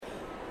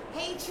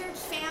Church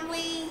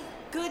family,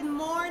 good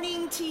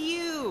morning to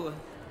you.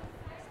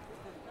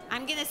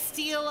 I'm going to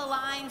steal a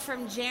line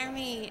from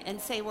Jeremy and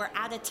say we're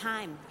out of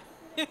time.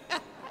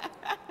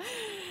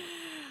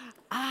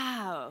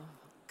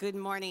 Good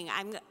morning.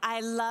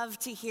 I love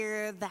to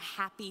hear the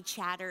happy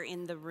chatter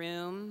in the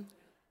room,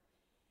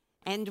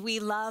 and we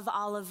love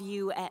all of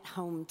you at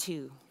home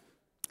too.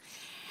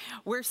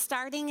 We're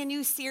starting a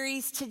new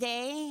series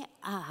today,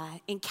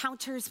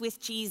 Encounters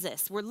with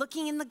Jesus. We're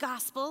looking in the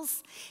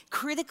Gospels,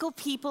 critical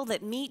people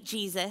that meet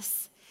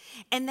Jesus,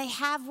 and they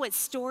have what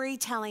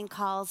storytelling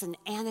calls an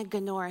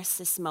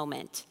anagnorisis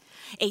moment,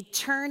 a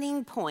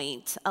turning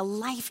point, a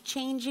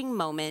life-changing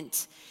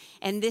moment,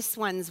 and this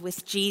one's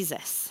with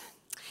Jesus.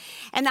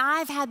 And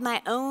I've had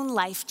my own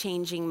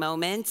life-changing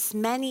moments,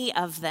 many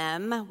of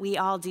them, we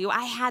all do.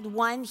 I had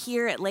one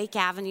here at Lake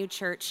Avenue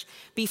Church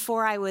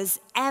before I was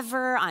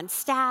ever on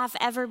staff,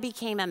 ever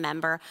became a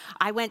member.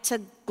 I went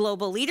to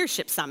Global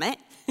Leadership Summit,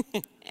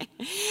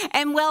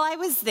 and while I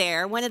was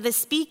there, one of the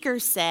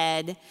speakers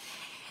said,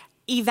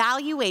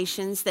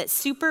 evaluations that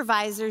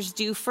supervisors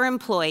do for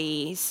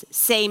employees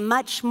say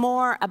much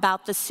more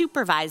about the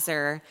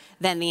supervisor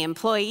than the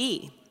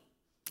employee.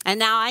 And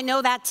now I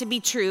know that to be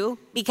true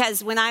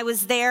because when I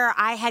was there,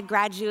 I had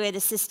graduate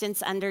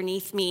assistants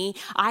underneath me.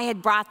 I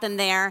had brought them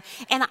there,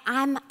 and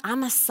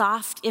I'm a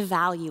soft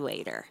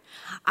evaluator.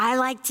 I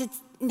like to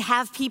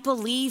have people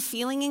leave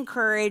feeling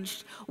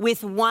encouraged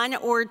with one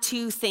or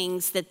two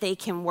things that they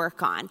can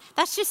work on.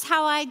 That's just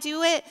how I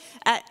do it.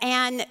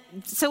 And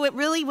so it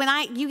really, when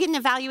you get an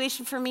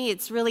evaluation from me,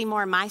 it's really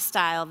more my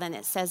style than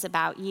it says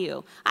about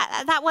you.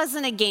 That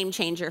wasn't a game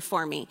changer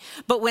for me.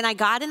 But when I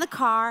got in the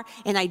car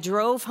and I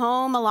drove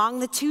home along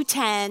the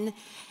 210,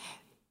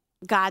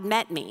 God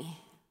met me.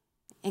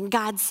 And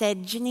God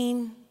said,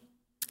 Janine,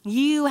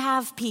 you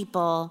have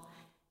people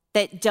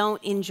that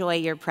don't enjoy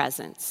your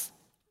presence,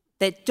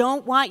 that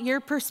don't want your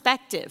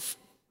perspective.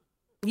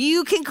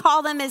 You can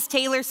call them, as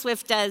Taylor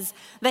Swift does,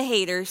 the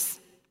haters.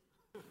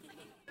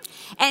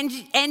 And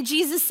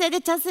Jesus said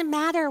it doesn't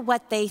matter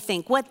what they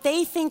think. What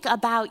they think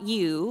about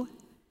you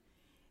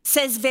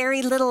says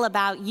very little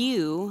about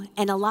you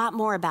and a lot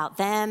more about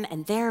them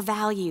and their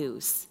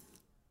values.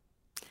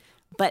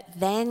 But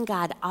then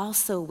God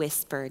also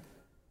whispered,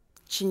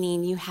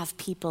 Janine, you have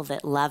people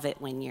that love it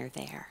when you're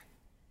there.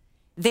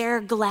 They're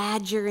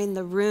glad you're in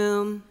the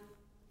room,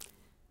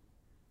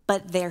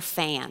 but they're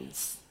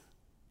fans.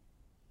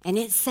 And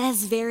it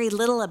says very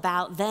little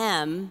about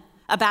them,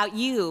 about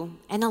you,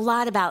 and a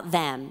lot about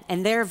them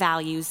and their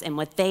values and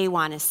what they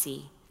want to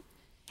see.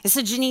 And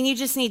so, Janine, you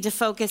just need to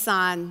focus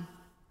on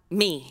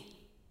me.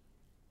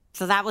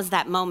 So that was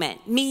that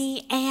moment.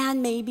 Me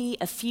and maybe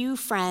a few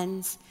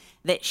friends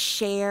that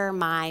share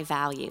my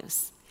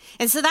values.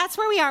 And so that's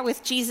where we are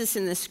with Jesus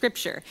in the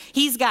scripture.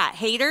 He's got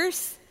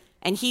haters,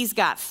 and he's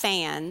got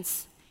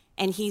fans,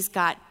 and he's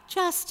got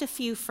just a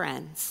few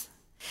friends.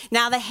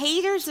 Now, the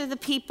haters are the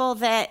people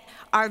that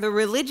are the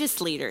religious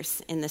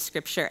leaders in the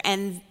scripture,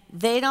 and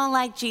they don't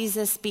like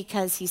Jesus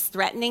because he's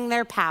threatening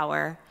their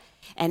power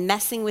and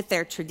messing with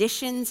their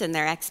traditions and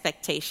their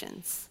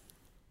expectations.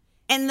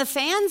 And the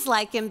fans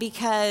like him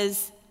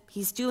because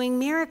he's doing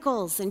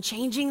miracles and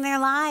changing their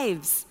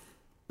lives.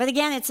 But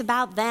again, it's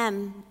about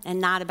them and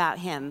not about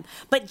him.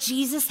 But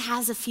Jesus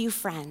has a few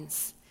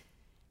friends,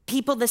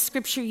 people the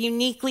scripture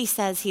uniquely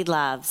says he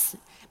loves.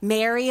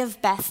 Mary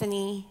of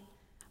Bethany,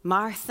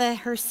 Martha,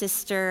 her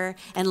sister,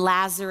 and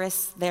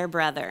Lazarus, their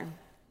brother.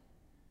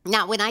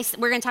 Now, we're going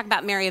to talk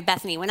about Mary of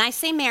Bethany. When I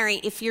say Mary,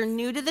 if you're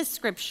new to the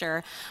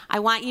scripture, I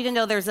want you to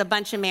know there's a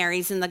bunch of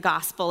Marys in the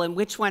gospel, and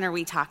which one are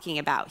we talking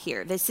about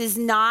here? This is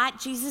not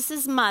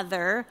Jesus'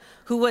 mother,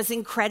 who was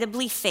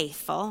incredibly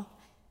faithful.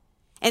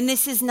 And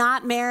this is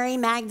not Mary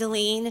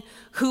Magdalene,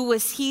 who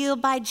was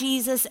healed by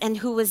Jesus and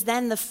who was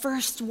then the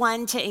first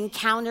one to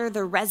encounter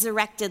the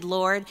resurrected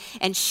Lord.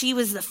 And she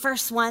was the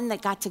first one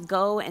that got to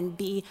go and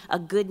be a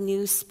good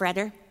news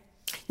spreader.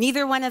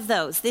 Neither one of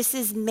those. This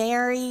is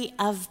Mary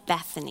of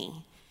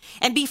Bethany.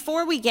 And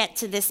before we get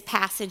to this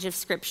passage of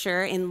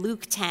scripture in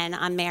Luke 10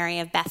 on Mary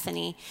of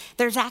Bethany,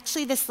 there's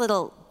actually this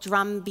little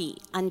drum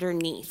beat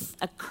underneath,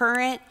 a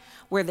current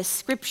where the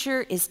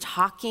scripture is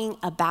talking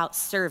about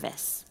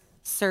service.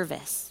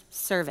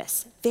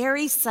 Service,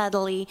 very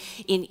subtly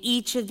in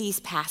each of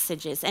these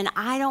passages. And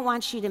I don't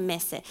want you to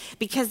miss it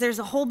because there's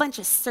a whole bunch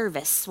of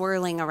service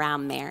swirling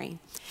around Mary.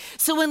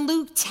 So in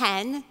Luke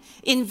 10,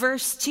 in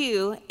verse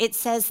 2, it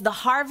says, the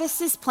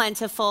harvest is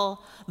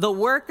plentiful, the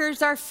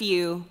workers are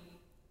few,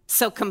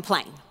 so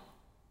complain.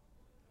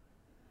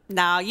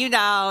 No,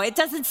 it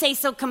doesn't say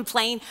so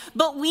complain,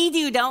 but we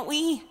do, don't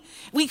we?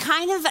 We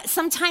kind of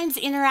sometimes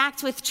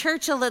interact with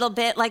church a little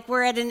bit like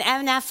we're at an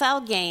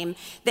NFL game,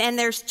 and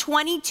there's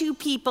 22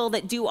 people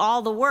that do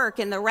all the work,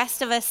 and the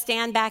rest of us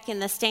stand back in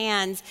the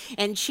stands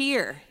and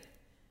cheer.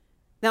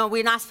 No,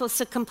 we're not supposed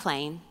to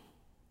complain.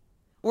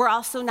 We're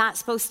also not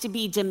supposed to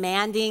be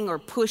demanding or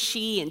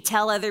pushy and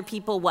tell other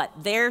people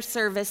what their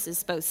service is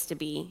supposed to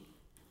be.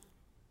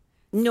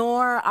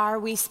 Nor are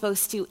we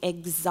supposed to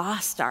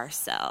exhaust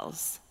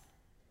ourselves.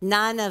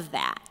 None of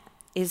that.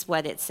 is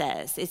what it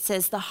says. It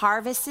says, the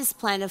harvest is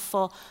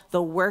plentiful,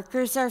 the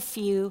workers are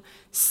few,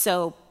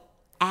 so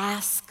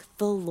ask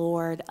the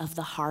Lord of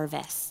the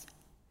harvest.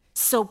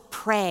 So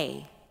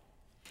pray.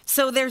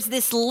 So there's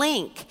this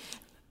link.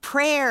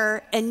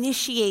 Prayer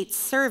initiates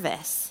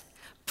service.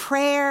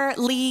 Prayer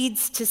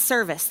leads to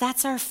service.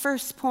 That's our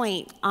first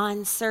point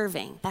on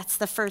serving. That's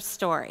the first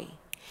story.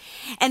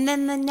 And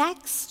then the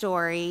next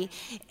story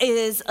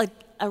is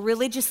a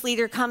religious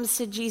leader comes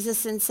to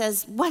Jesus and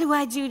says, what do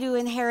I do to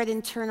inherit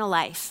eternal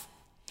life?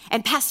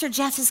 And Pastor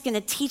Jeff is going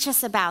to teach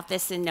us about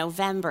this in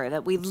November,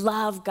 that we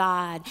love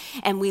God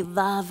and we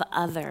love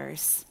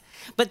others.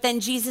 But then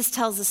Jesus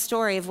tells a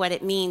story of what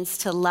it means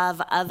to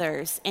love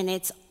others, and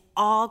it's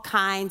all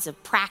kinds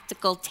of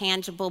practical,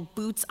 tangible,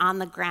 boots on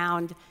the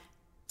ground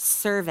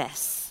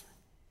service.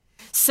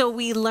 So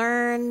we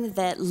learn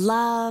that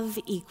love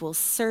equals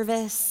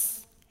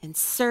service, and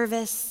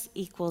service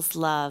equals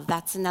love.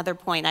 That's another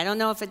point. I don't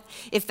know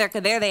if they're,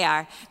 there they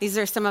are. These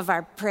are some of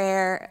our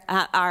prayer,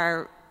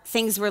 our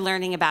things we're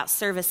learning about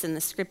service in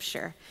the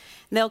scripture.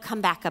 They'll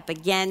come back up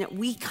again.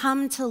 We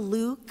come to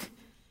Luke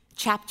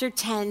chapter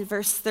 10,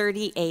 verse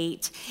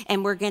 38,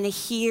 and we're going to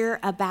hear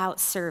about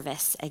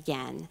service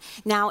again.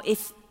 Now,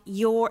 if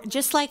you're,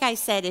 just like I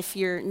said, if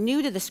you're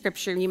new to the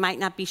scripture, you might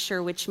not be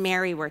sure which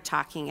Mary we're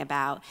talking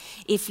about.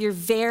 If you're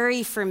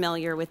very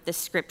familiar with the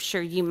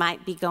scripture, you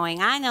might be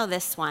going, I know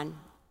this one.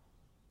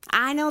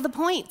 I know the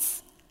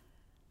points.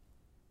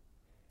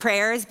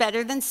 Prayer is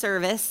better than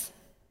service.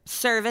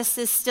 Service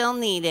is still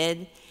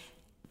needed.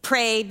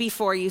 Pray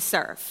before you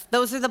serve.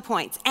 Those are the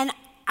points. And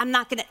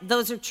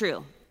those are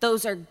true.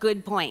 Those are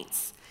good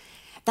points.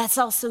 That's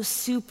also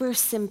super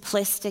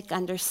simplistic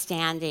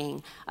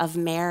understanding of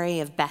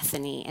Mary of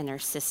Bethany and her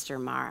sister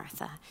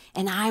Martha.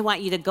 And I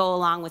want you to go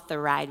along with the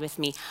ride with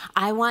me.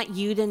 I want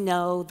you to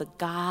know the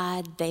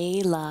God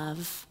they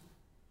love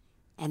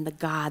and the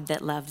God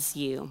that loves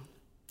you.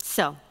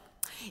 So,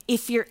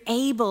 if you're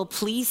able,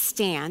 please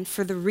stand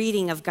for the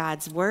reading of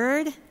God's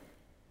word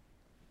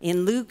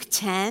in Luke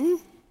 10,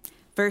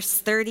 verse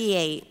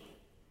 38.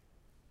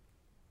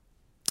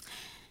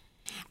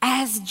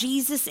 As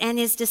Jesus and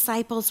his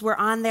disciples were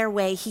on their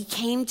way, he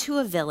came to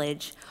a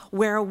village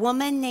where a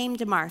woman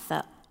named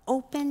Martha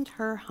opened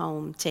her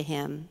home to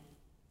him.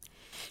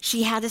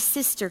 She had a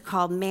sister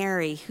called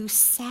Mary who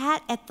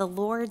sat at the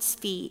Lord's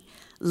feet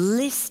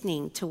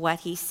listening to what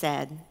he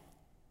said.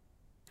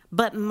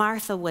 But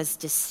Martha was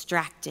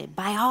distracted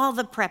by all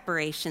the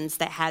preparations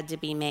that had to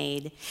be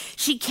made.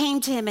 She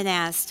came to him and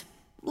asked,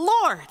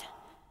 Lord,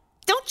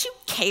 don't you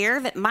care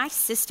that my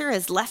sister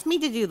has left me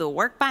to do the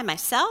work by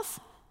myself?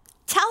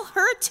 Tell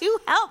her to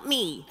help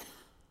me.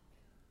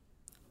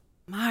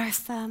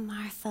 Martha,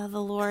 Martha,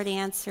 the Lord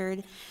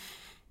answered,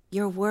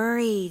 you're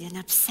worried and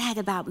upset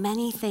about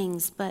many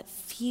things, but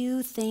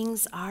few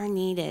things are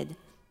needed,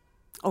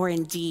 or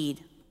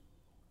indeed,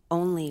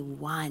 only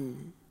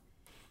one.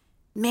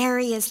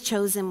 Mary has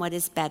chosen what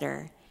is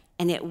better,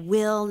 and it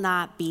will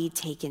not be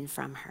taken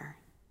from her.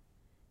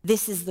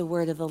 This is the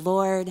word of the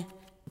Lord.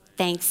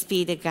 Thanks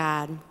be to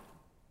God.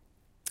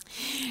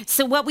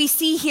 So what we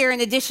see here,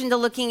 in addition to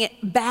looking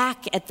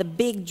back at the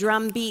big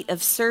drumbeat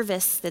of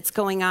service that's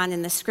going on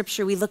in the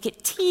scripture, we look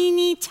at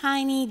teeny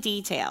tiny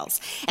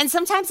details. And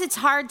sometimes it's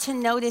hard to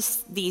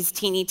notice these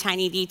teeny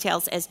tiny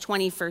details as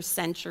 21st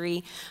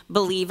century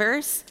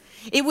believers.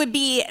 It would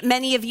be,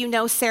 many of you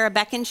know Sarah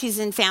Becken. She's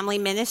in family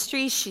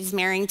ministry. She's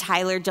marrying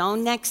Tyler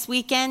Doan next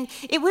weekend.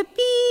 It would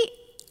be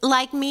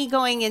like me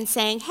going and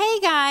saying, hey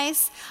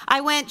guys,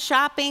 I went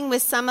shopping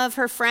with some of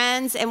her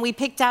friends and we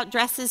picked out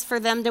dresses for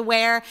them to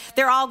wear.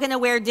 They're all going to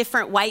wear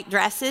different white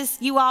dresses.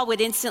 You all would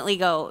instantly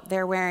go,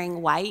 they're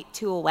wearing white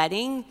to a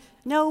wedding?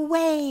 No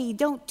way,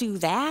 don't do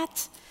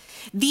that.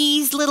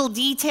 These little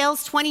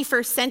details,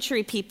 21st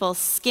century people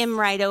skim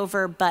right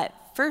over, but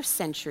first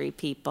century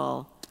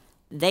people,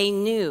 they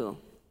knew.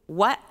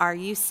 What are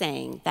you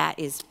saying? That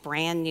is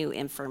brand new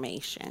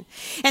information.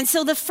 And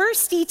so the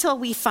first detail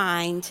we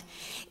find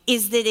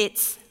is that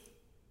it's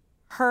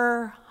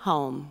her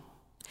home.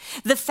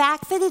 The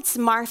fact that it's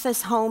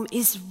Martha's home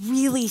is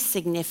really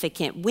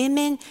significant.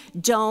 Women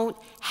don't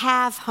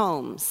have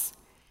homes.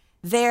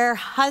 Their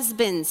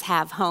husbands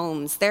have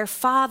homes. Their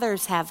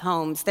fathers have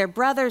homes. Their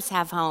brothers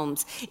have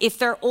homes. If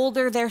they're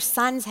older, their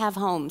sons have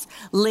homes.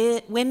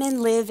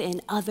 Women live in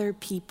other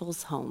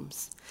people's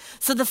homes.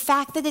 So the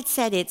fact that it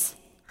said it's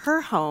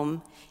her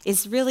home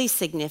is really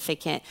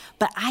significant,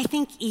 but I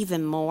think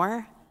even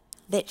more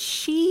that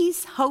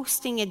she's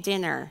hosting a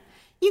dinner.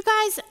 You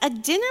guys, a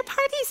dinner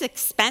party's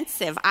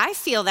expensive. I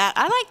feel that.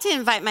 I like to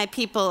invite my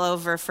people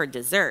over for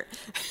dessert.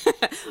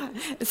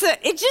 So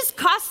it just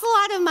costs a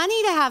lot of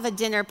money to have a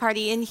dinner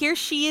party, and here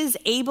she is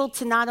able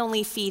to not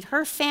only feed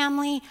her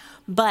family,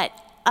 but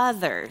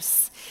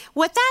others.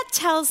 What that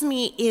tells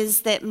me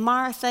is that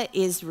Martha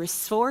is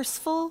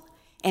resourceful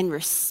and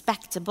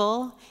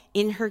respectable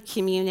in her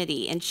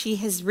community, and she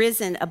has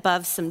risen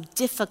above some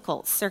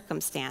difficult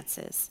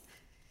circumstances.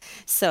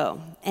 So,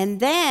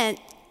 and then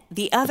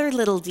the other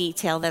little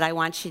detail that I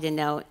want you to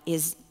note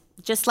is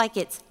just like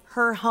it's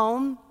her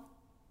home,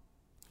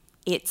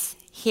 It's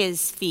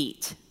his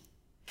feet.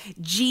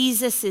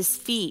 Jesus'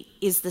 feet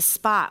is the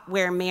spot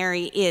where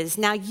Mary is.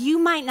 Now, you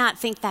might not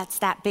think that's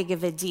that big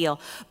of a deal,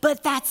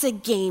 but that's a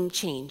game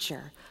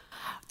changer.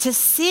 To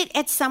sit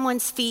at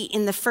someone's feet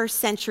in the first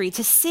century,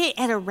 to sit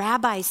at a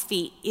rabbi's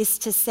feet is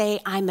to say,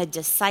 I'm a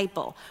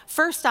disciple.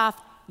 First off,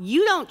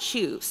 you don't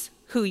choose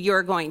who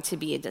you're going to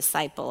be a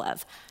disciple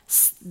of.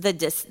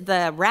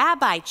 The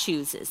rabbi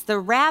chooses, the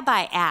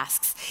rabbi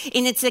asks,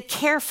 and it's a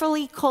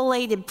carefully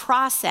collated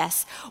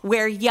process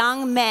where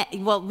young men,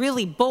 well,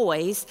 really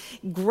boys,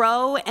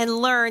 grow and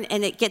learn,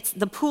 and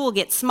the pool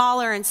gets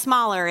smaller and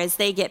smaller as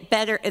they get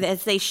better,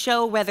 as they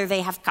show whether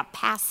they have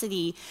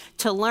capacity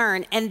to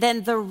learn, and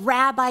then the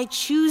rabbi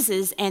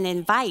chooses and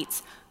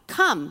invites,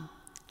 come,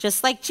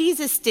 just like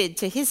Jesus did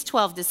to his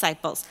 12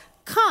 disciples.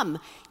 Come,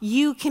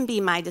 you can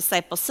be my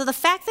disciple. So the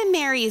fact that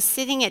Mary is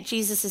sitting at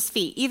Jesus'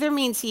 feet either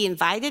means he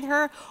invited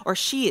her or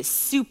she is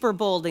super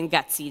bold and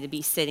gutsy to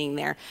be sitting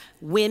there.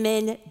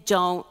 Women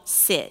don't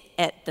sit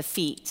at the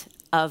feet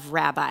of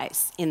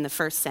rabbis in the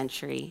first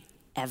century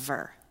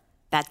ever.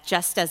 That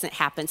just doesn't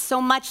happen.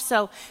 So much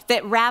so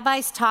that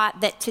rabbis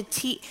taught that to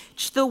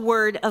teach the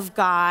word of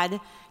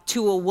God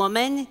to a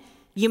woman,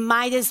 you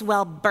might as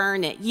well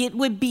burn it. It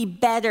would be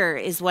better,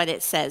 is what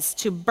it says,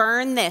 to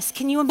burn this.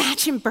 Can you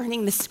imagine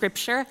burning the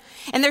scripture?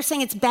 And they're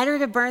saying it's better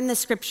to burn the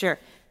scripture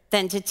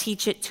than to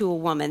teach it to a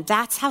woman.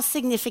 That's how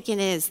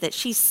significant it is that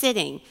she's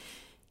sitting.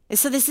 And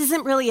so this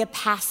isn't really a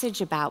passage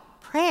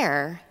about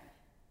prayer.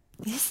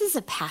 This is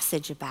a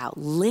passage about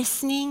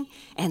listening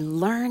and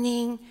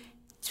learning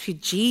to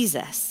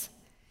Jesus.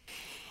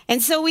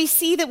 And so we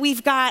see that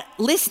we've got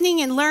listening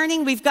and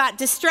learning. We've got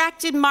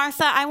distracted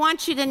Martha. I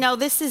want you to know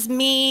this is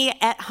me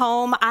at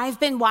home. I've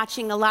been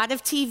watching a lot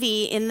of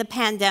TV in the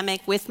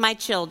pandemic with my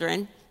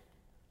children.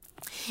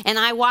 And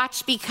I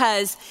watch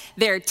because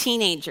they're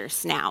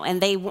teenagers now,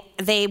 and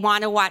they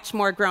want to watch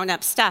more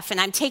grown-up stuff. And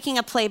I'm taking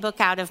a playbook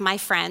out of my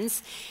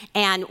friends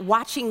and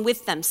watching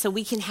with them so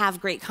we can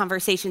have great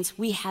conversations.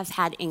 We have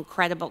had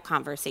incredible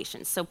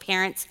conversations. So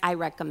parents, I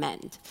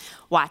recommend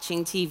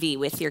watching TV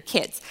with your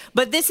kids.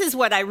 But this is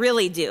what I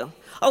really do.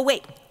 Oh,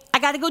 wait, I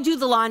got to go do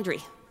the laundry.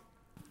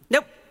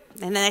 Nope.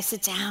 And then I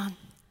sit down.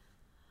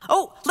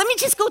 Oh, let me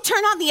just go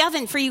turn on the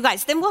oven for you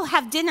guys. Then we'll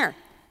have dinner.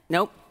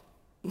 Nope.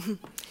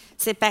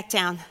 Sit back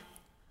down.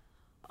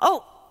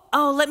 Oh,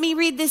 let me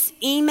read this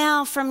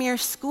email from your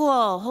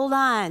school. Hold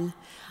on.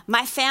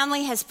 My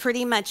family has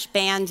pretty much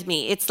banned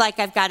me. It's like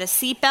I've got a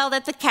seatbelt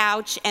at the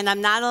couch and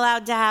I'm not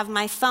allowed to have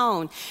my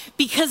phone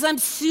because I'm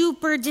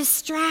super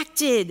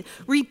distracted,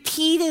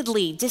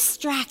 repeatedly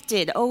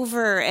distracted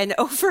over and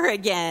over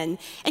again.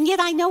 And yet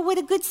I know what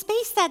a good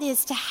space that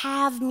is to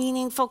have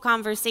meaningful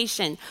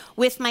conversation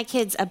with my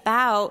kids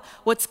about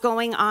what's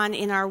going on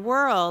in our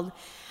world.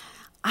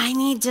 I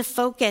need to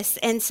focus.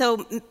 And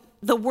so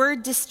the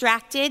word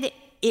distracted,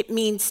 it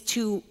means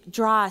to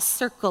draw a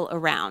circle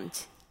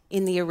around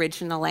in the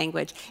original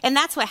language. And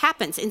that's what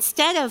happens.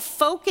 Instead of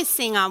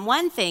focusing on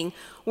one thing,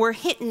 we're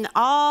hitting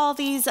all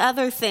these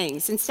other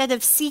things. Instead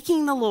of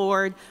seeking the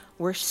Lord,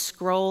 we're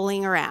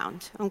scrolling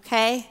around,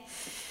 okay?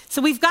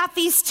 So we've got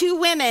these two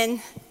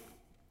women.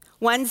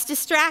 One's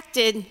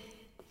distracted.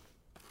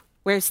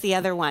 Where's the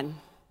other one?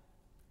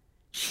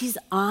 She's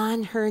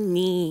on her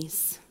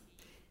knees.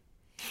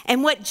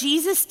 And what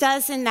Jesus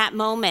does in that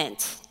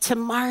moment to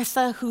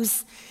Martha,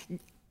 who's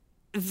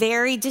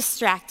very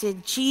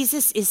distracted,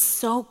 Jesus is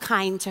so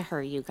kind to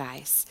her, you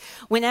guys.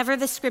 Whenever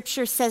the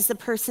scripture says the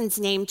person's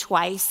name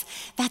twice,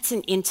 that's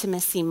an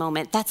intimacy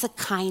moment. That's a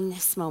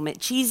kindness moment.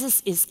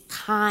 Jesus is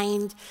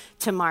kind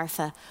to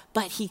Martha,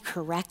 but he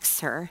corrects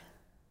her.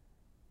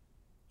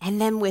 And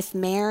then with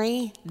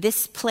Mary,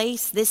 this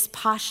place, this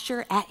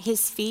posture at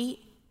his feet,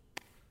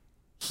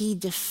 he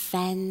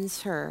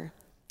defends her.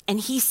 And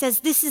he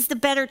says, this is the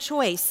better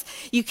choice.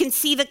 You can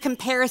see the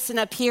comparison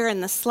up here in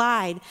the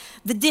slide,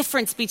 the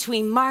difference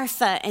between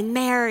Martha and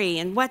Mary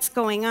and what's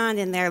going on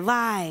in their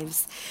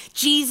lives.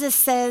 Jesus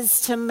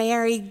says to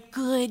Mary,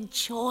 good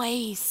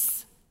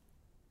choice.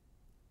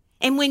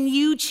 And when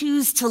you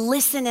choose to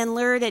listen and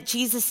learn at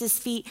Jesus'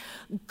 feet,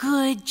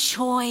 good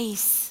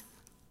choice.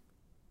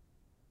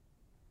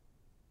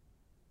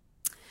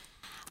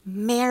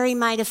 Mary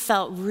might have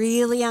felt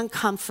really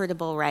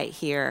uncomfortable right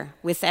here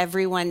with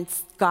everyone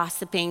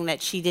gossiping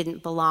that she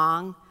didn't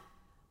belong,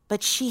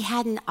 but she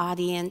had an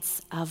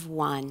audience of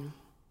one.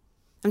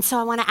 And so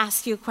I want to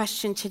ask you a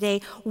question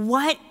today.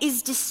 What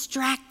is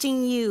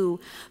distracting you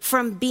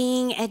from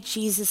being at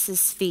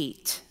Jesus'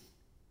 feet?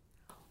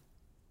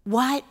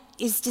 What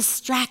is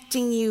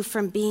distracting you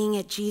from being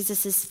at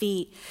Jesus'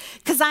 feet?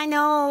 Because I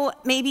know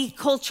maybe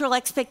cultural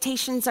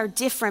expectations are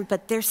different,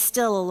 but there's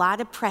still a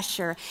lot of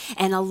pressure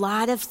and a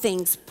lot of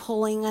things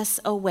pulling us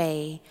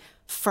away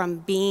from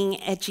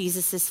being at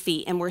Jesus'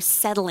 feet, and we're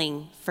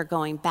settling for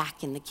going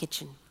back in the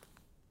kitchen.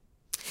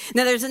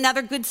 Now, there's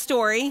another good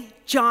story,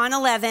 John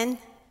 11.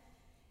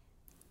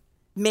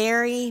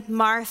 Mary,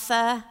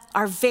 Martha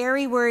are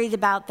very worried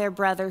about their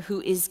brother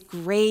who is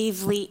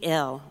gravely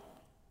ill.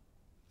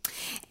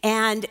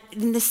 And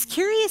in this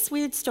curious,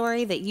 weird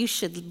story that you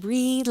should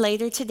read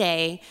later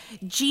today,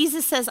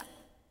 Jesus says,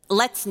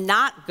 let's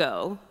not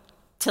go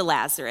to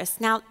Lazarus.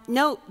 Now,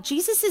 no,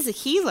 Jesus is a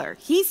healer.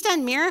 He's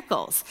done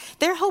miracles.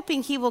 They're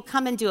hoping he will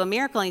come and do a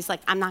miracle. And he's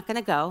like, I'm not going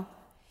to go.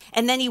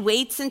 And then he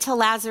waits until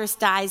Lazarus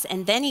dies,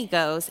 and then he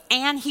goes,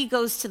 and he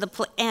goes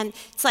to and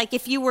it's like,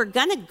 if you were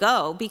going to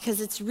go,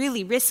 because it's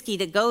really risky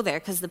to go there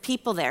because the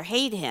people there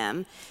hate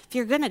him, if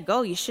you're going to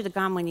go, you should have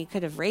gone when you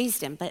could have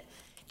raised him. But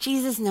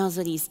Jesus knows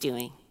what he's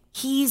doing.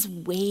 He's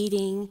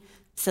waiting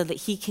so that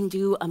he can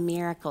do a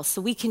miracle,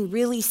 so we can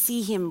really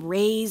see him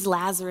raise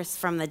Lazarus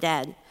from the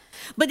dead.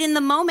 But in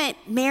the moment,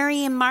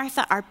 Mary and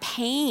Martha are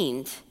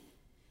pained.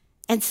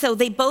 And so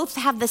they both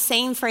have the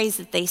same phrase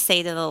that they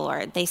say to the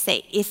Lord. They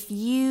say, if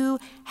you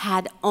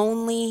had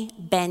only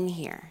been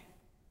here.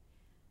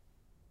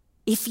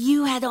 If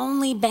you had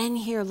only been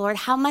here, Lord.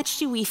 How much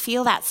do we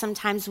feel that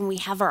sometimes when we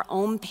have our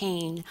own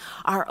pain,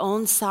 our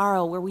own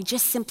sorrow, where we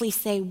just simply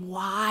say,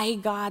 why,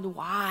 God,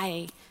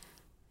 why?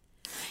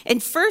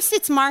 And first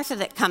it's Martha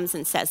that comes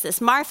and says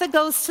this. Martha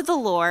goes to the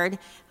Lord.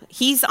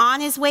 He's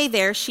on his way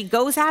there. She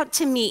goes out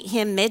to meet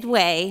him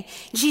midway.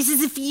 She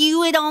says, if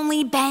you had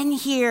only been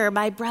here,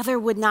 my brother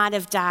would not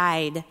have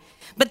died.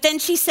 But then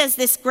she says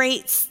this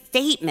great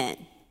statement.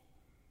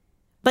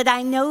 But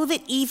I know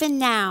that even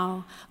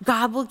now,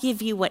 God will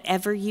give you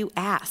whatever you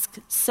ask.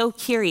 So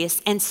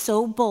curious and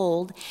so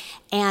bold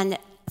and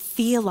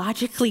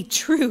theologically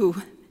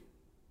true.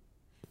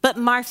 But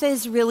Martha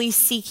is really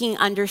seeking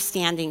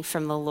understanding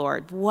from the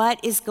Lord. What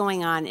is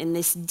going on in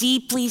this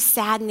deeply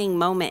saddening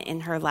moment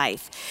in her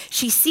life?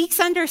 She seeks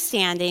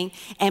understanding,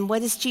 and what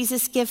does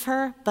Jesus give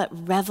her?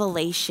 But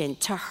revelation.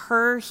 To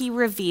her, he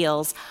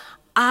reveals,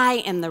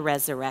 I am the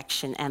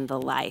resurrection and the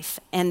life.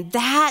 And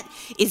that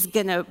is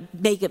going to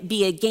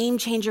be a game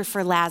changer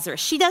for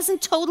Lazarus. She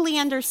doesn't totally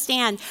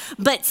understand,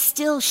 but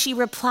still she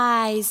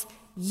replies,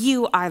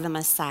 you are the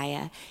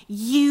Messiah.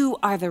 You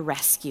are the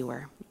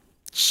rescuer.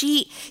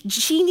 She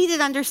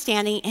needed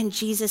understanding, and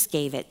Jesus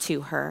gave it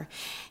to her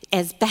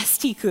as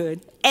best he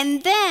could.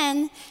 And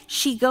then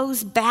she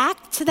goes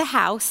back to the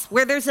house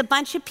where there's a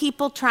bunch of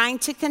people trying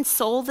to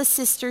console the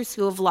sisters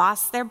who have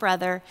lost their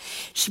brother.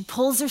 She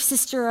pulls her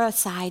sister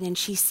aside and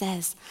she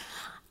says,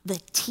 the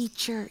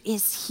teacher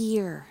is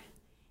here,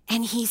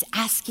 and he's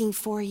asking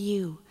for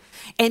you.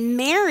 And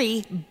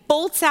Mary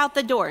bolts out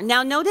the door.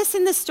 Now, notice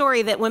in the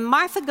story that when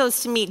Martha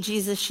goes to meet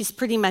Jesus, she's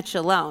pretty much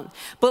alone.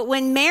 But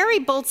when Mary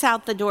bolts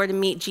out the door to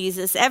meet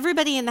Jesus,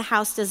 everybody in the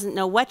house doesn't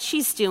know what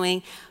she's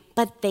doing,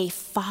 but they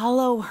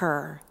follow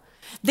her.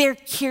 They're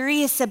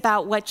curious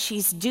about what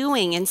she's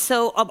doing. And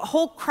so a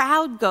whole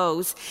crowd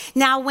goes.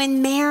 Now,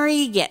 when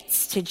Mary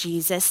gets to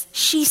Jesus,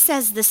 she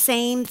says the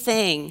same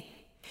thing.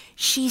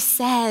 She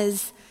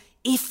says,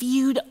 if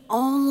you'd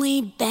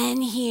only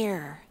been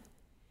here.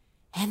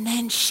 And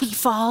then she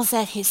falls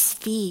at his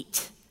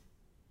feet.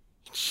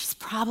 And she's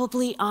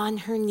probably on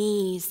her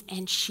knees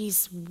and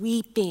she's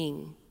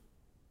weeping.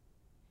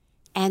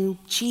 And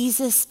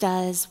Jesus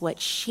does what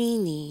she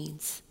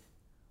needs,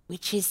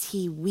 which is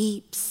he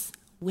weeps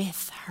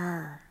with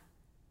her.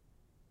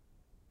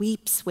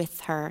 Weeps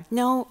with her.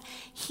 No,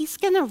 he's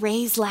going to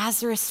raise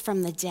Lazarus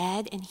from the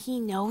dead, and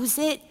he knows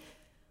it.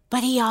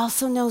 But he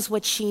also knows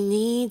what she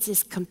needs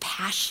is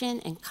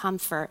compassion and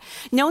comfort.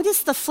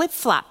 Notice the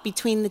flip-flop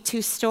between the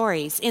two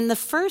stories. In the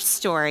first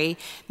story,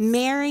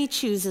 Mary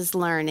chooses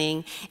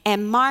learning,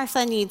 and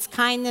Martha needs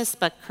kindness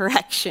but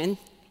correction.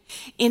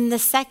 In the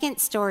second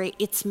story,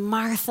 it's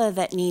Martha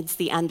that needs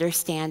the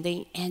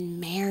understanding and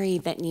Mary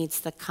that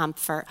needs the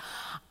comfort.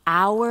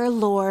 Our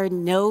Lord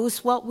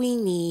knows what we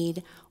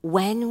need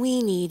when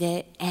we need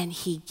it, and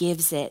he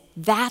gives it.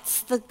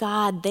 That's the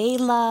God they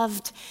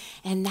loved,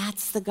 and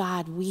that's the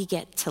God we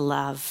get to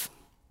love.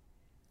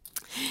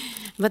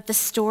 But the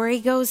story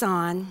goes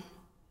on.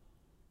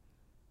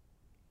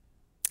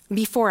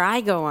 Before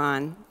I go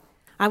on,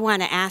 I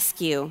want to ask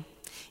you,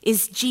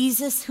 is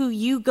Jesus who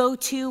you go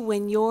to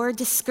when you're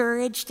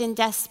discouraged and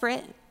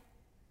desperate?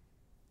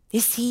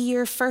 Is he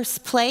your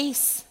first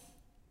place?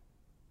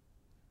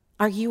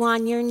 Are you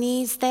on your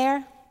knees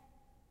there?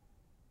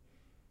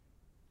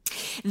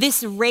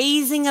 This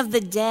raising of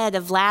the dead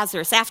of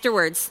Lazarus,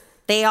 afterwards,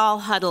 they all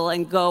huddle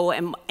and go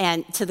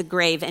and to the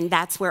grave, and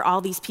that's where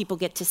all these people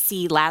get to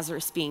see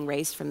Lazarus being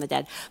raised from the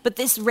dead. But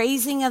this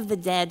raising of the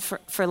dead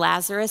for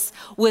Lazarus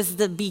was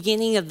the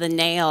beginning of the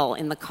nail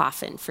in the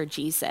coffin for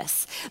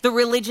Jesus. The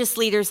religious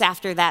leaders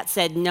after that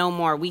said, no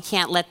more. We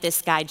can't let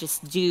this guy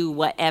just do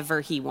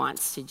whatever he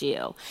wants to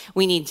do.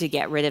 We need to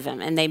get rid of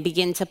him. And they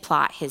begin to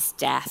plot his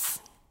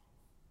death.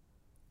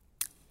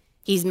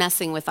 He's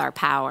messing with our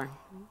power.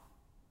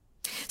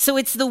 So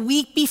it's the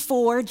week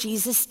before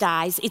Jesus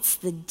dies. It's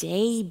the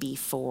day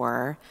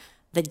before,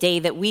 the day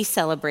that we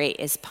celebrate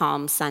is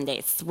Palm Sunday.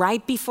 It's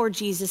right before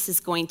Jesus is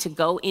going to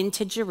go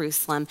into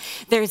Jerusalem.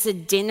 There's a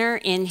dinner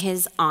in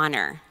his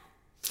honor.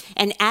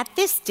 And at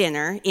this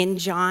dinner in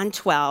John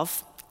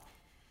 12,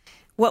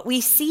 what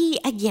we see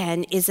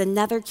again is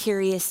another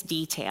curious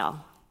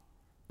detail.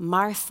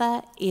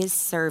 Martha is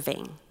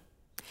serving.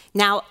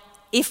 Now,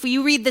 if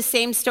you read the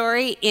same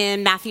story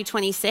in Matthew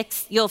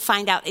 26, you'll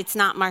find out it's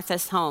not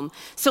Martha's home.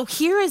 So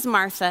here is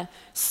Martha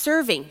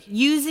serving,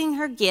 using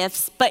her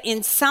gifts, but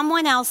in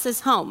someone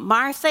else's home.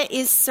 Martha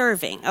is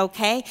serving,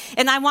 okay?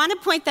 And I want to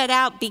point that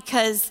out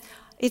because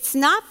it's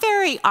not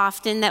very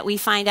often that we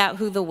find out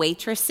who the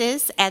waitress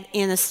is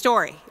in a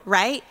story,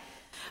 right?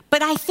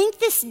 But I think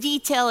this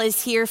detail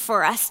is here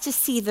for us to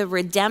see the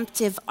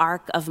redemptive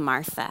arc of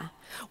Martha,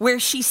 where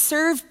she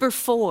served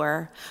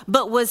before,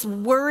 but was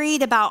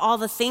worried about all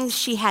the things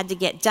she had to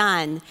get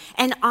done.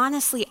 And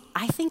honestly,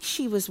 I think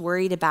she was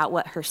worried about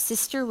what her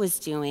sister was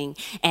doing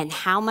and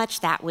how much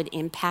that would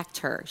impact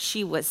her.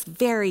 She was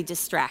very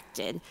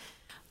distracted.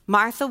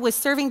 Martha was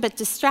serving, but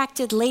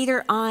distracted.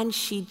 Later on,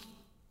 she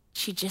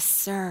just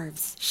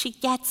serves. She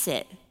gets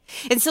it.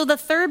 And so the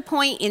third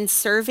point in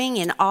serving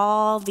in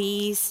all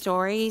these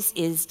stories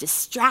is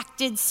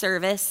distracted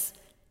service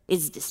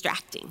is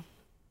distracting.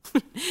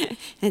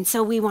 And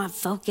so we want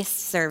focused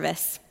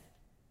service.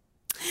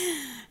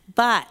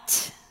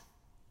 But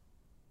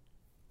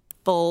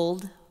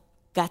bold,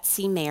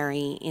 gutsy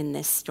Mary in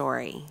this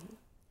story.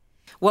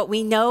 What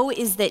we know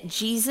is that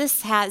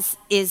Jesus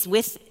is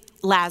with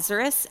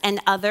Lazarus and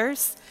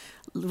others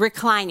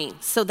reclining.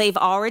 So they've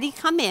already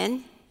come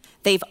in.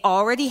 They've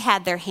already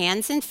had their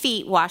hands and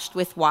feet washed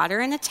with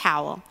water and a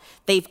towel.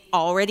 They've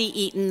already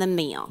eaten the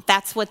meal.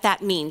 That's what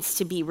that means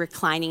to be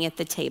reclining at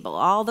the table.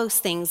 All those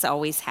things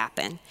always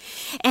happen.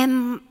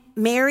 And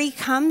Mary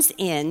comes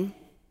in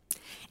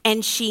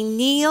and she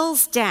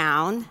kneels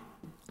down.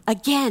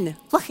 Again,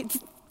 look,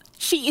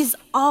 she is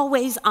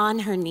always on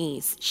her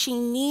knees. She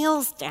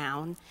kneels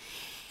down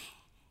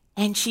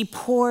and she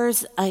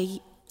pours a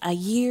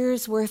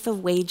year's worth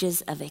of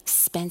wages of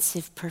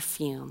expensive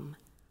perfume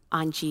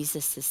on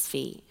Jesus'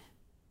 feet.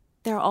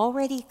 They're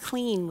already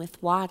clean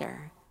with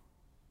water,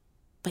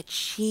 but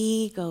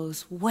she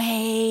goes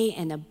way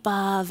and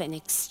above and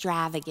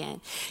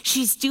extravagant.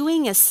 She's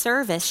doing a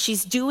service,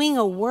 she's doing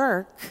a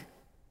work,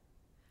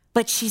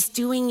 but she's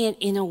doing it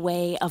in a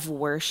way of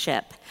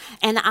worship.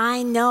 And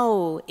I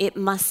know it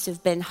must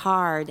have been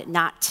hard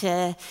not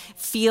to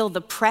feel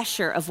the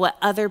pressure of what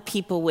other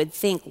people would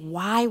think.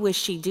 Why was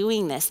she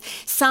doing this?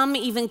 Some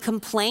even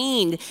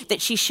complained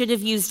that she should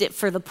have used it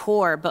for the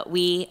poor, but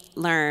we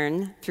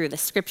learn through the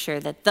scripture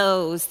that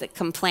those that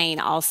complain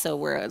also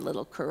were a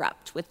little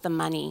corrupt with the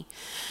money.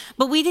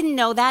 But we didn't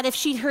know that. If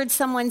she'd heard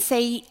someone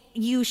say,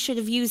 you should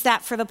have used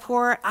that for the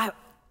poor,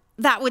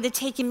 that would have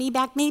taken me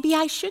back. Maybe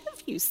I should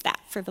have used that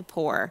for the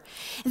poor.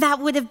 That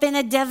would have been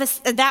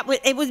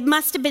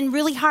must have been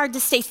really hard to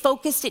stay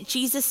focused at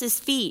Jesus'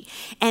 feet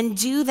and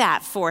do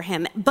that for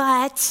him.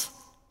 But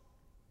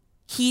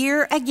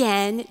here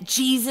again,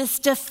 Jesus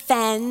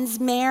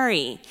defends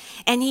Mary.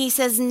 And he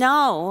says,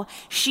 no,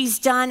 she's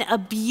done a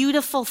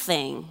beautiful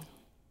thing.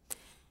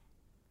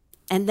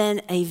 And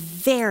then a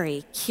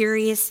very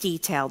curious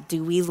detail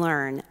do we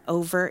learn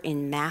over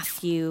in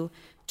Matthew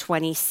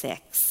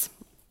 26.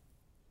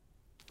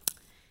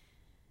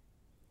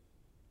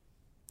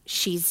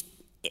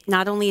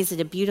 Not only is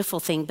it a beautiful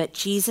thing, but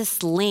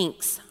Jesus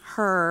links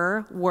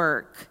her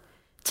work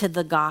to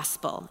the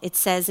gospel. It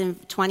says in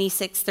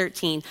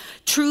 26:13,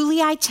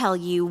 truly I tell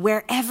you,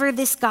 wherever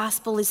this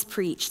gospel is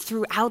preached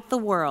throughout the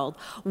world,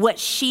 what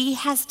she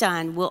has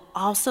done will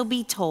also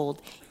be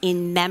told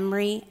in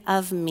memory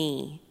of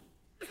me.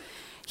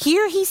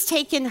 Here he's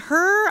taken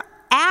her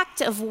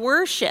act of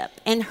worship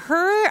and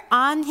her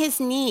on his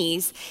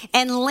knees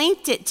and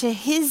linked it to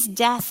his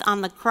death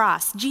on the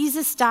cross.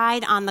 Jesus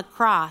died on the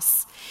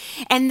cross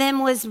and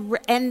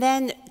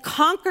then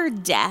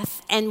conquered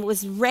death and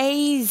was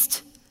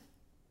raised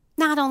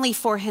not only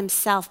for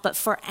himself, but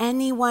for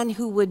anyone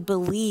who would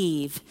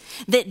believe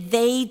that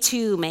they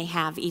too may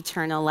have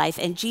eternal life.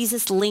 And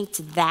Jesus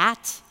linked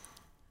that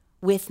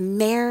with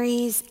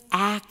Mary's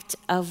act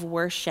of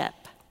worship.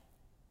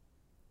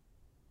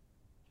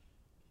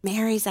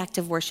 Mary's act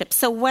of worship.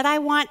 So what I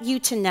want you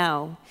to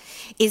know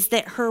is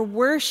that her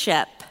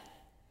worship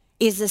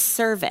is a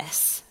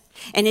service.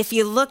 And if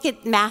you look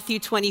at Matthew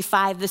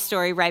 25, the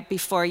story right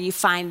before, you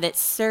find that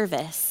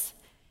service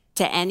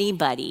to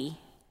anybody,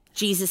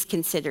 Jesus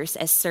considers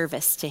as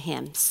service to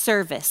him.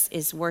 Service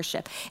is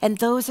worship. And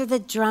those are the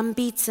drum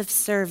beats of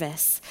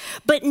service.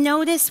 But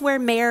notice where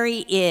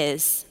Mary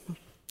is,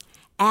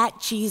 at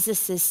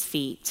Jesus'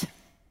 feet.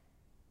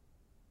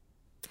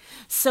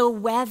 So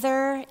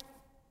whether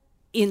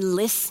in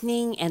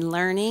listening and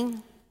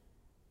learning,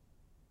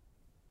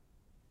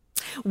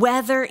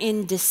 whether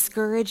in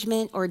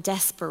discouragement or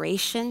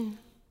desperation,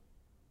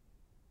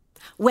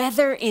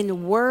 whether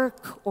in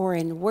work or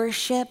in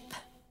worship,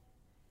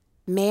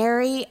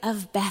 Mary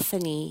of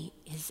Bethany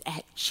is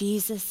at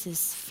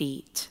Jesus'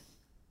 feet.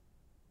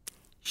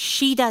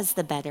 She does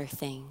the better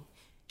thing.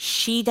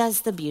 She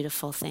does the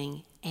beautiful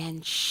thing,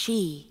 and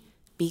she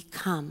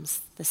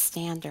becomes the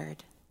standard.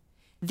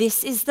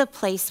 This is the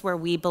place where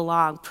we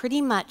belong,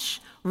 pretty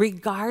much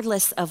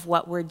regardless of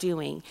what we're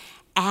doing,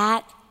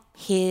 at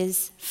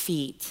his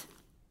feet.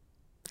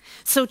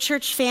 So,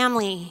 church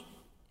family,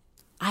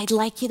 I'd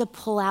like you to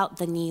pull out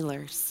the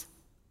kneelers.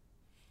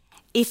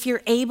 If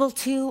you're able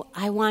to,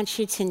 I want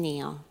you to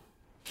kneel.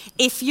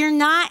 If you're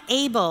not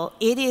able,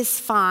 it is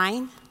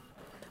fine.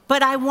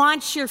 But I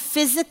want your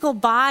physical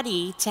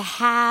body to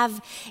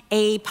have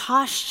a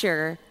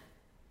posture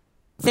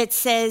that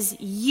says,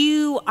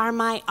 you are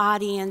my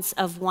audience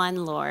of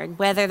one, Lord.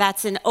 Whether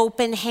that's an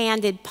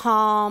open-handed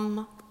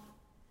palm,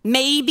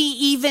 maybe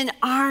even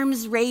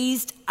arms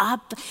raised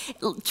up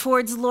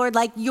towards Lord,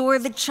 like you're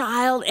the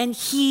child and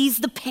he's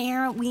the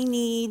parent we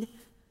need.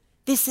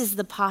 This is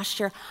the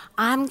posture.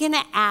 I'm going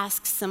to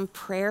ask some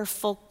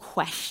prayerful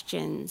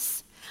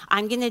questions.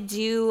 I'm going to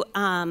do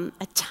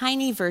a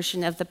tiny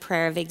version of the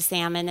prayer of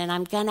Examine, and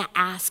I'm going to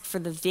ask for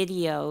the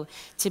video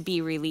to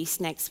be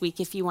released next week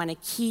if you want to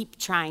keep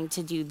trying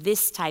to do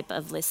this type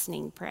of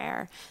listening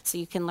prayer so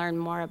you can learn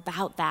more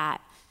about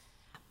that.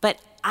 But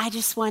I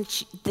just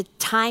want you, the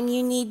time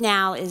you need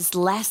now is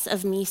less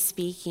of me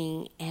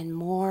speaking and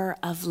more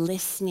of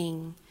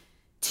listening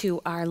to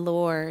our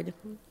Lord.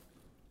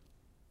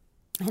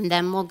 And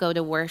then we'll go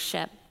to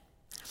worship.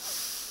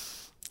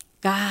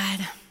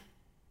 God,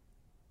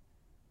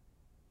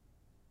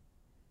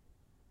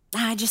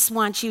 I just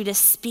want you to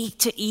speak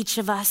to each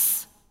of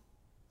us.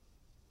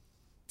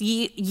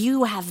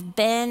 You have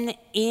been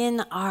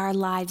in our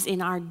lives,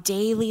 in our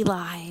daily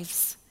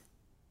lives.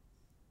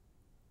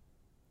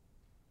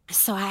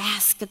 So I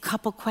ask a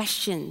couple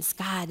questions.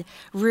 God,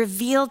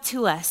 reveal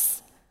to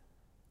us.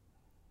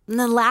 In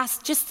the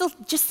last, just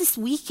this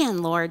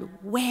weekend, Lord,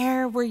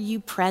 where were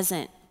you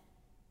present?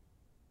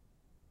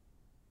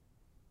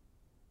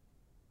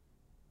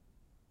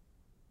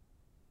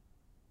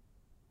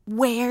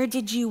 Where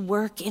did you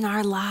work in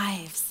our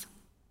lives?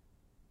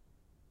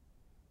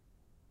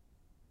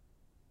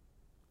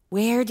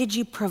 Where did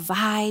you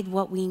provide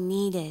what we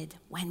needed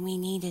when we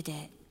needed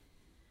it?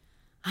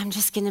 I'm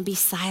just going to be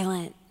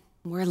silent.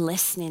 We're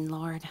listening,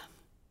 Lord.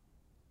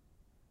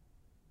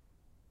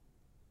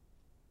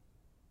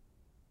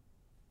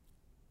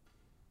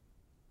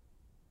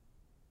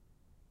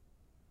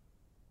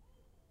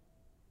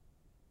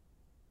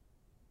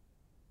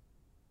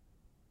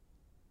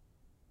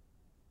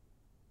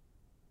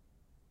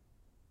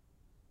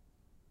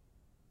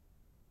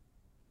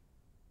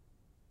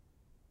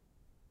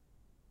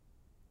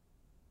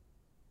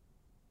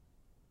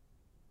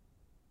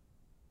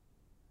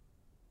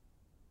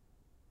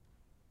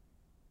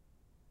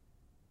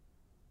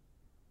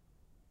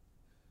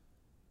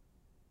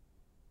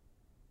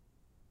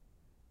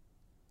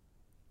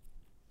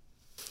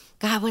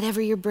 God, whatever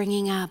you're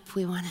bringing up,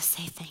 we want to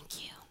say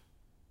thank you.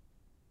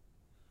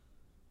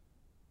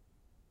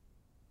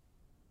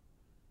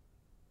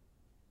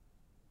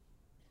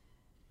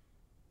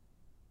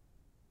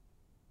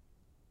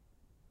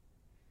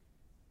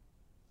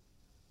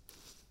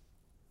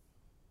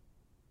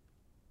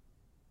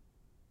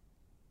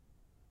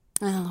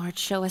 And Lord,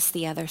 show us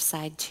the other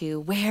side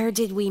too. Where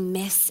did we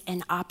miss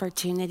an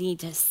opportunity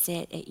to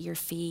sit at your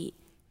feet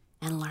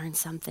and learn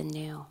something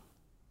new?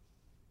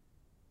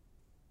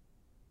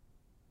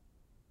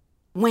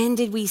 When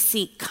did we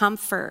seek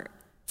comfort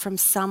from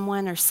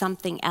someone or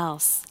something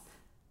else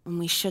when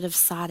we should have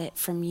sought it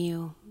from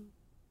you?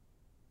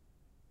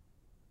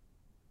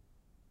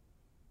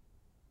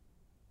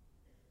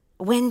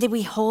 When did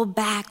we hold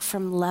back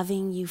from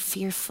loving you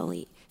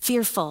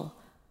fearful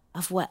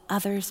of what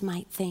others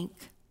might think?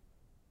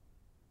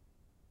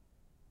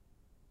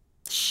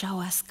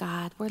 Show us,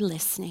 God, we're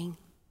listening.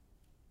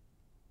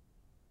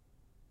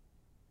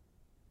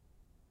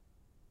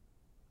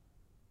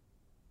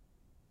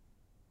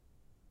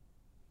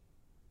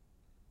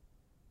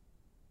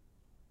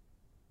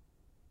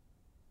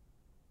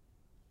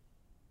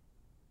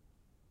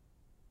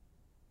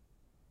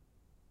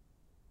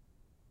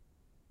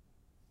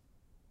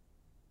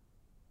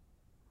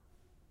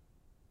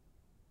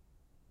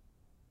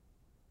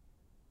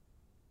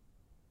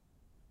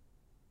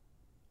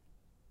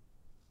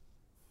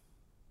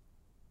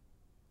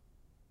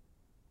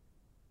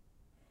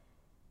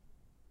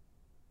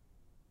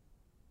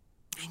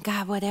 And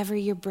God, whatever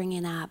you're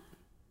bringing up,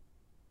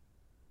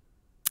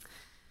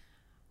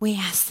 we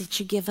ask that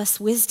you give us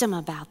wisdom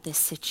about this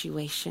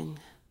situation.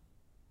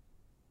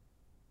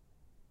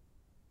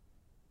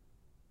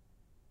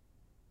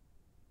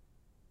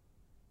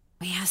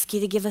 We ask you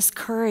to give us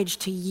courage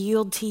to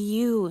yield to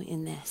you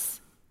in this.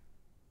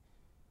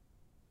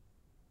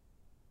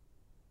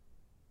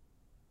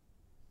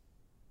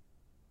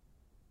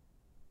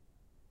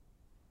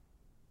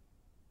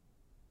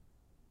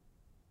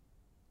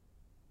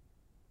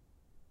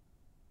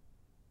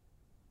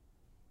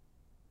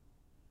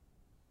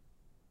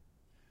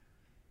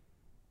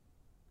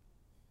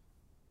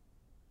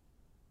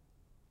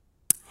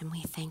 And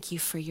we thank you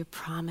for your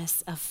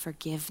promise of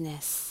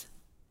forgiveness.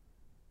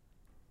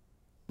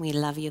 We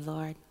love you,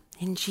 Lord.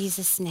 In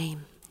Jesus'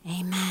 name,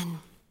 amen.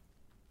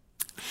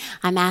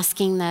 I'm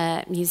asking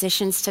the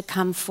musicians to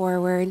come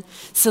forward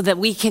so that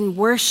we can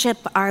worship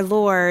our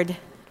Lord.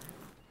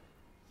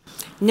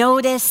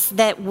 Notice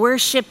that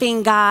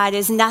worshiping God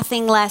is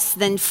nothing less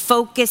than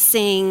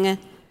focusing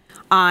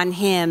on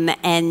him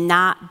and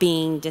not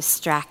being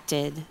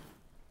distracted.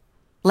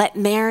 Let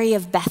Mary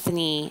of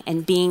Bethany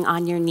and being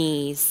on your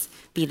knees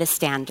be the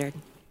standard.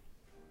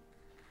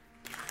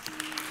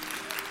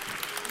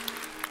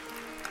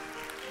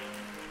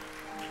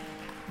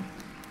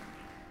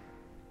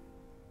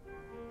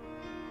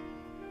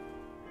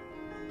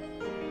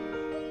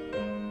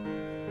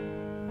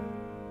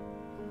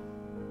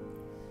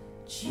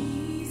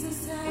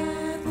 Jesus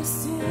at the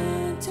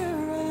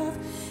center of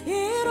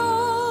it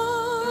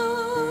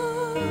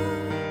all.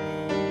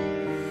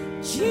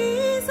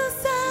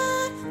 Jesus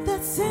at the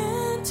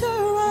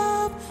center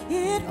of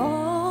it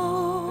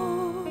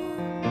all.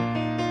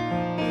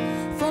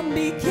 From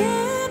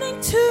beginning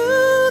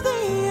to the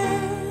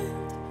end,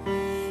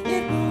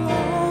 it will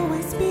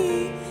always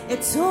be,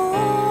 it's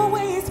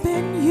always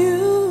been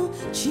you,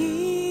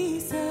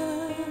 Jesus.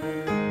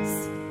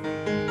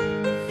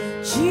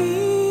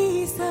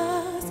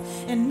 Jesus,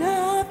 and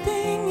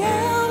nothing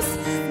else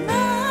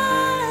matters.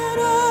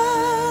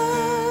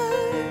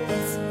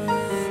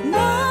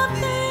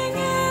 Nothing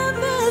in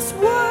this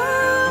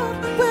world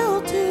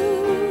will do.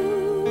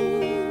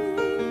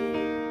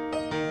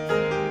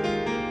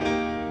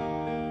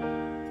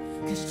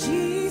 'Cause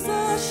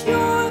Jesus,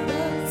 you're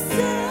the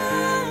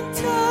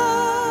center.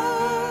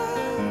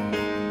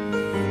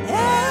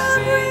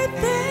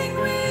 Everything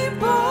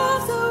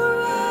revolves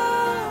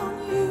around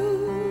you.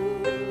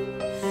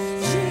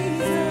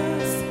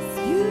 Jesus,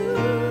 you.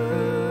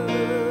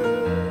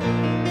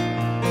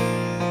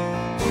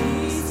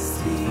 Jesus,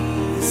 be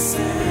the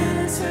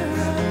center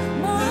of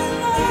my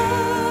life.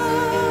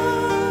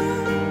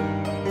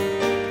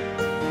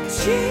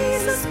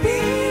 Jesus, be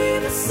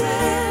the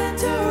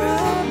center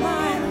of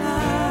my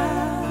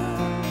life.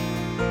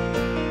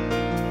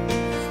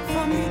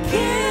 From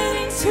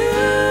beginning to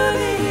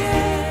the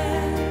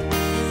end,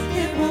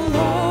 it will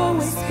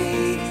always be,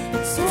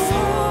 it's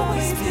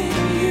always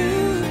been you,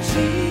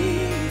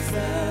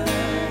 Jesus.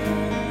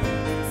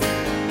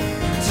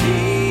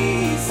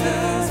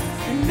 Jesus,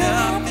 and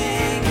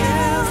nothing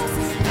else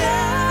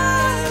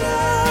matters.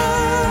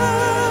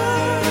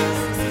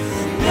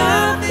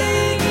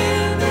 Nothing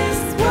in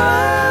this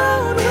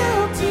world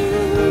will do.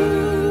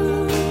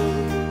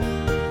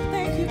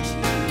 Thank you,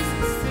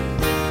 Jesus.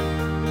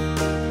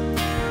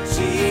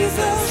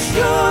 Jesus,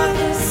 you're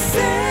the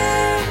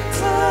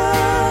center.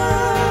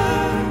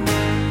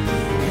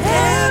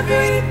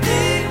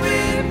 Everything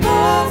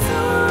revolves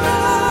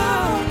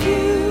around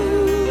you.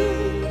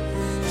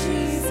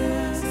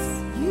 Jesus,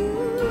 you.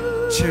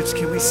 Church,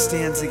 can we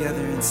stand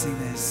together and sing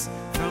this?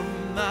 From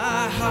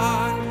my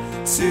heart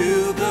to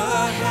the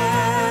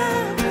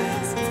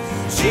heavens,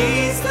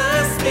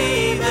 Jesus be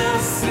the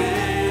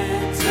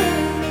center.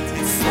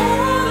 It's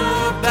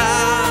all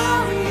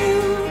about you.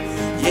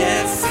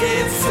 Yes,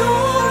 it's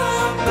all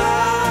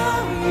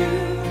about you.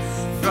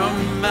 From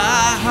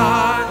my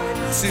heart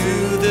to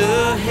the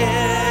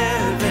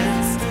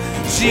heavens,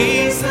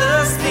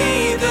 Jesus be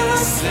the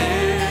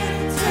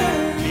center.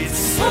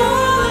 It's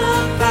all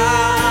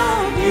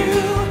about you.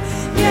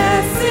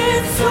 Yes,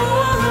 it's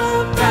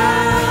all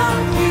about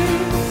you.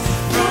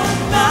 From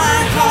my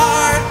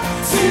heart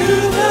to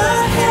the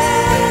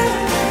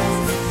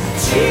heavens,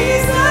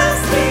 Jesus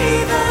be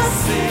the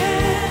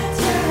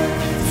center.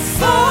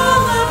 It's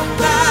all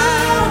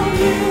about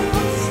you.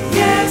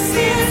 Yes,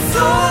 it's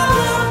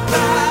all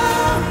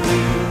about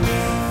you.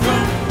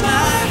 From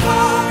my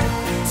heart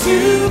to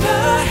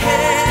the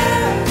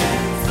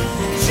heavens,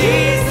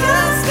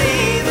 Jesus be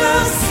the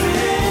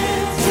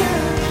center.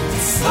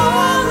 It's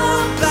all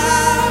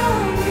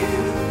about you.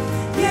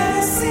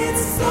 Yes,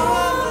 it's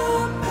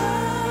all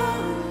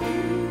about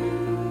you.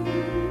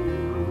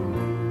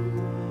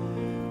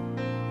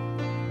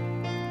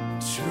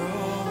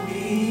 Draw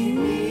me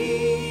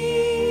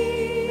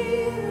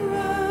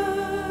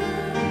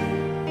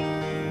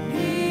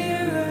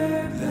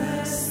nearer,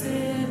 blessed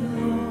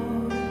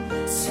Lord,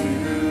 to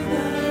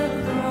the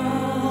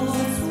cross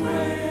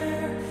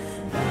where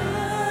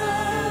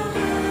thou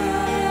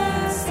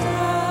hast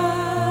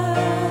died.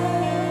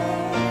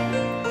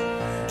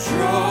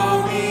 Draw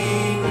me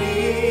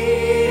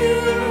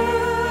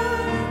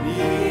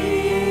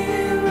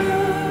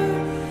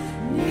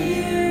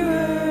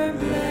nearer,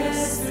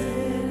 blessed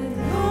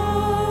Lord,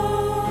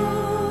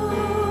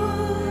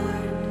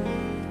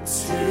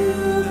 to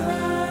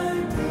thy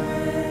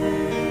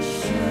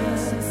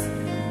precious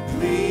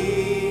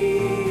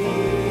bleeding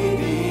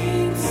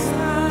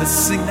side. Let's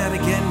sing that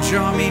again.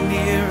 Draw me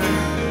nearer.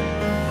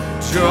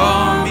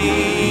 Draw me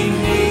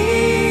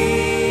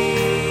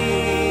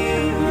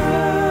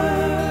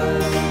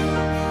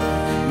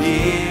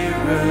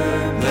nearer,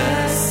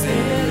 blessed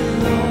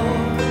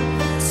Lord,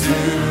 to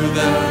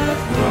the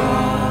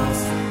cross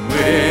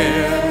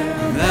where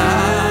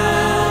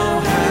thou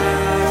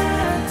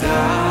hast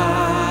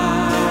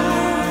died.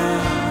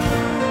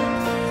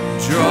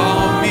 Draw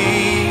me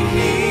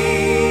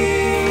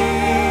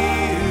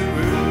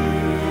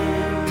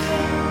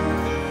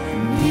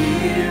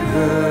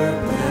nearer,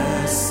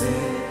 blessed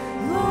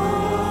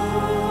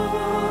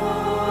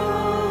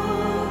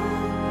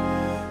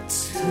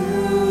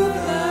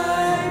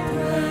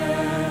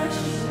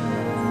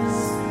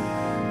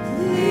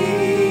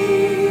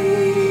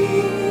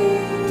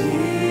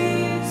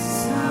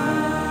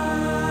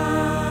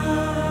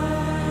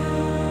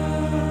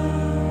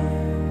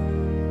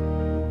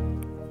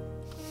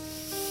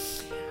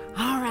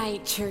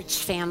right, church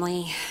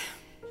family.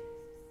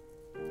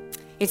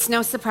 It's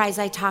no surprise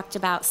I talked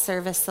about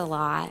service a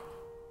lot.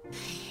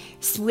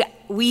 So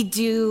we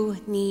do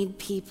need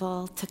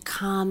people to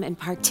come and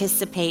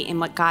participate in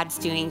what God's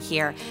doing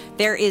here.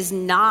 There is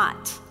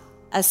not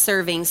a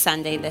serving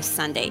Sunday this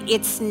Sunday.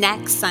 It's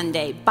next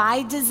Sunday.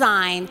 By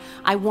design,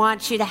 I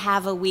want you to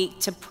have a week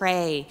to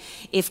pray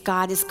if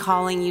God is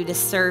calling you to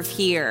serve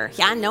here.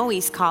 Yeah, I know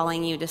he's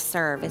calling you to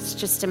serve. It's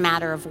just a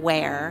matter of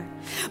where.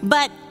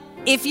 But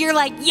if you're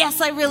like, yes,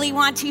 I really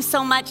want to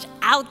so much,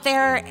 out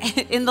there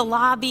in the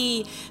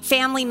lobby,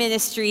 Family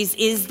Ministries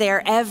is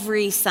there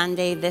every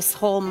Sunday this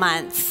whole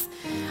month.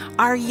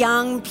 Our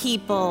young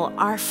people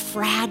are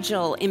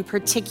fragile, in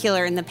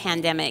particular in the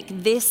pandemic.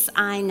 This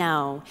I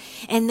know.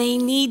 And they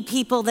need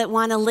people that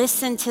want to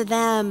listen to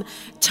them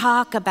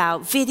talk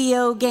about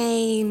video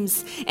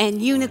games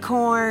and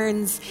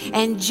unicorns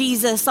and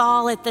Jesus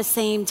all at the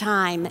same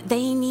time.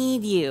 They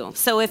need you.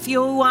 So if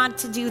you want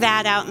to do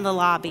that out in the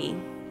lobby.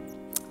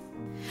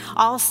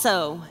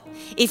 Also,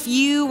 if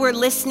you were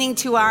listening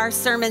to our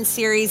sermon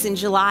series in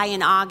July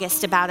and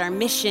August about our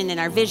mission and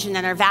our vision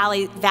and our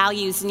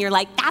values, and you're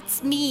like,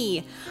 that's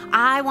me.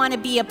 I want to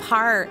be a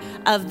part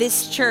of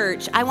this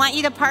church. I want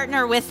you to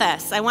partner with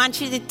us. I want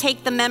you to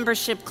take the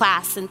membership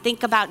class and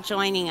think about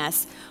joining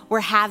us. We're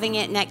having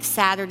it next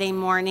Saturday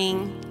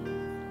morning.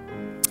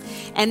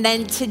 And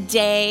then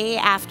today,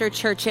 after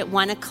church at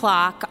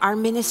 1:00, our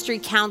ministry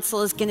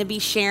council is going to be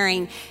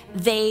sharing.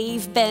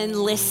 They've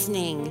been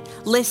listening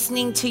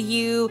to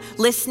you,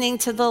 listening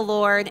to the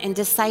Lord, and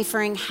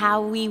deciphering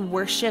how we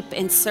worship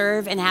and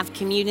serve and have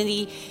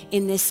community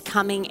in this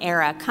coming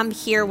era. Come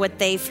hear what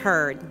they've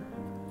heard.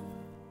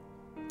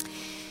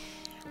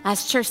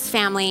 As church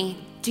family,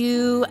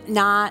 do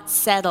not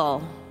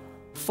settle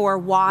for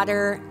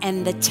water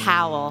and the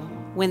towel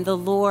when the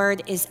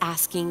Lord is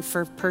asking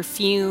for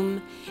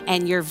perfume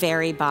and your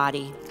very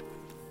body.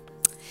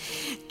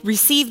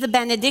 Receive the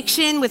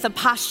benediction with a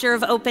posture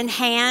of open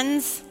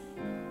hands.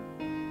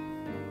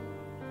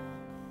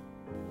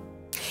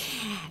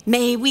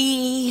 May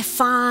we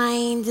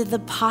find the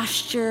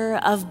posture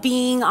of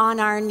being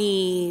on our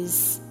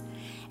knees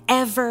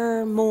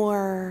ever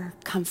more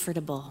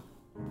comfortable,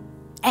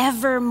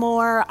 ever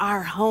more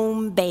our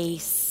home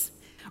base,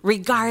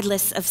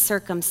 regardless of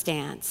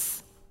circumstance.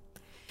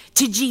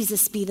 To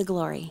Jesus be the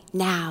glory,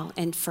 now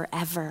and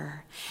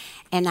forever.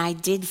 And I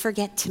did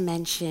forget to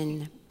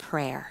mention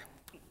prayer.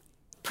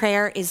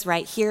 Prayer is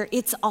right here.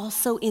 It's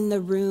also in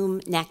the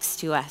room next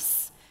to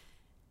us.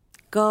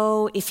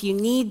 Go, if you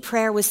need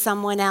prayer with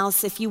someone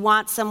else, if you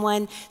want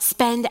someone,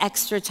 spend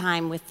extra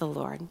time with the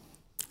Lord.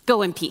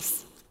 Go in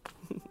peace.